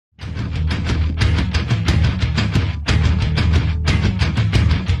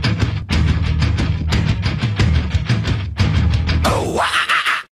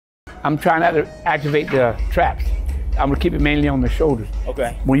I'm trying not to activate the traps. I'm gonna keep it mainly on the shoulders.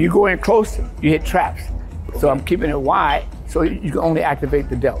 Okay. When you go in close, you hit traps. Okay. So I'm keeping it wide, so you can only activate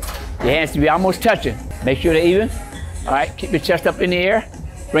the delt. Your hands to be almost touching. Make sure they're even. All right, keep your chest up in the air.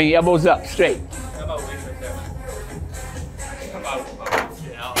 Bring your elbows up, straight. How about weight right there?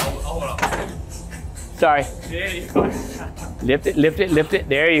 Hold on. Sorry. There you go. Lift it, lift it, lift it.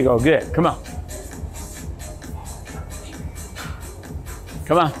 There you go, good. Come on.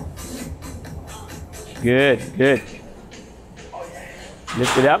 Come on. Good, good.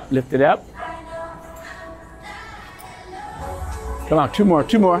 Lift it up, lift it up. Come on, two more,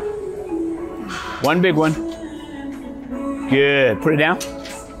 two more. One big one. Good, put it down.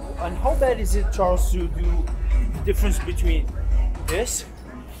 And how bad is it, Charles, to do the difference between this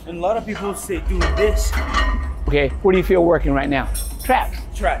and a lot of people say do this? Okay, what do you feel working right now? Traps.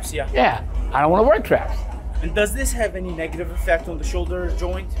 Traps, yeah. Yeah, I don't want to work traps. And does this have any negative effect on the shoulder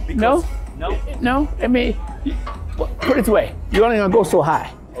joint? No. No? No, I mean, put it this way, you're only gonna go so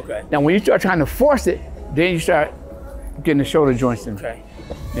high. Okay. Now when you start trying to force it, then you start getting the shoulder joints in. Okay.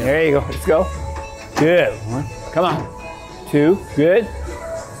 There you go, let's go. Good, one, come on. Two, good.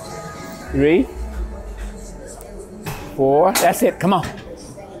 3, 4, that's it, come on.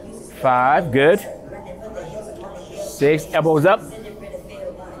 5, good. 6, elbows up. 7,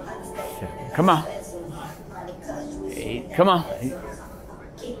 come on. 8, come on.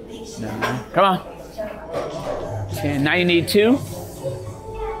 9, come on. 10, now you need 2.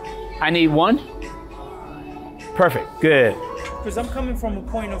 I need 1. Perfect, good. Because I'm coming from a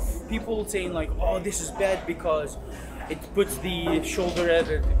point of people saying like, oh, this is bad because it puts the shoulder at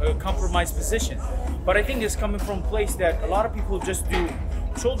a compromised position. But I think it's coming from a place that a lot of people just do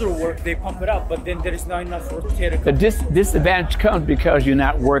shoulder work, they pump it up, but then there is not enough rotator. The disadvantage comes because you're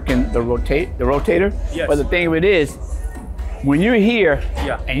not working the rotator. Yes. But the thing of it is, when you're here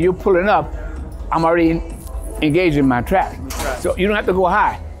and you're pulling up, I'm already engaging my trap. So you don't have to go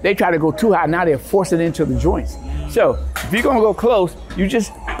high. They try to go too high, now they're forcing it into the joints. So if you're gonna go close, you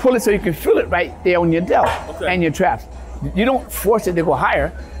just pull it so you can feel it right there on your delt and your traps. You don't force it to go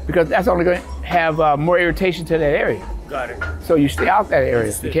higher because that's only gonna have more irritation to that area. Got it. So you stay out that area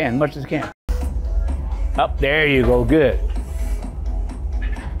if you can, much as you can. Up, there you go, good.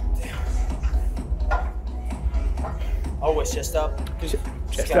 Always chest up?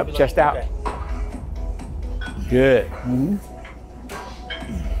 Chest up, chest out. Okay. Good. Mm-hmm.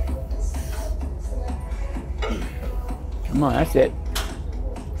 Come on, that's it.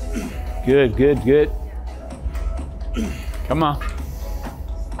 Good, good, good. Come on.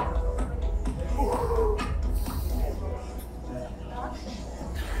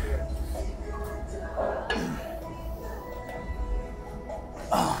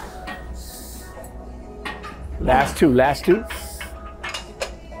 Last two, last two.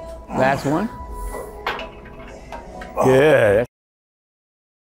 Last one. Good.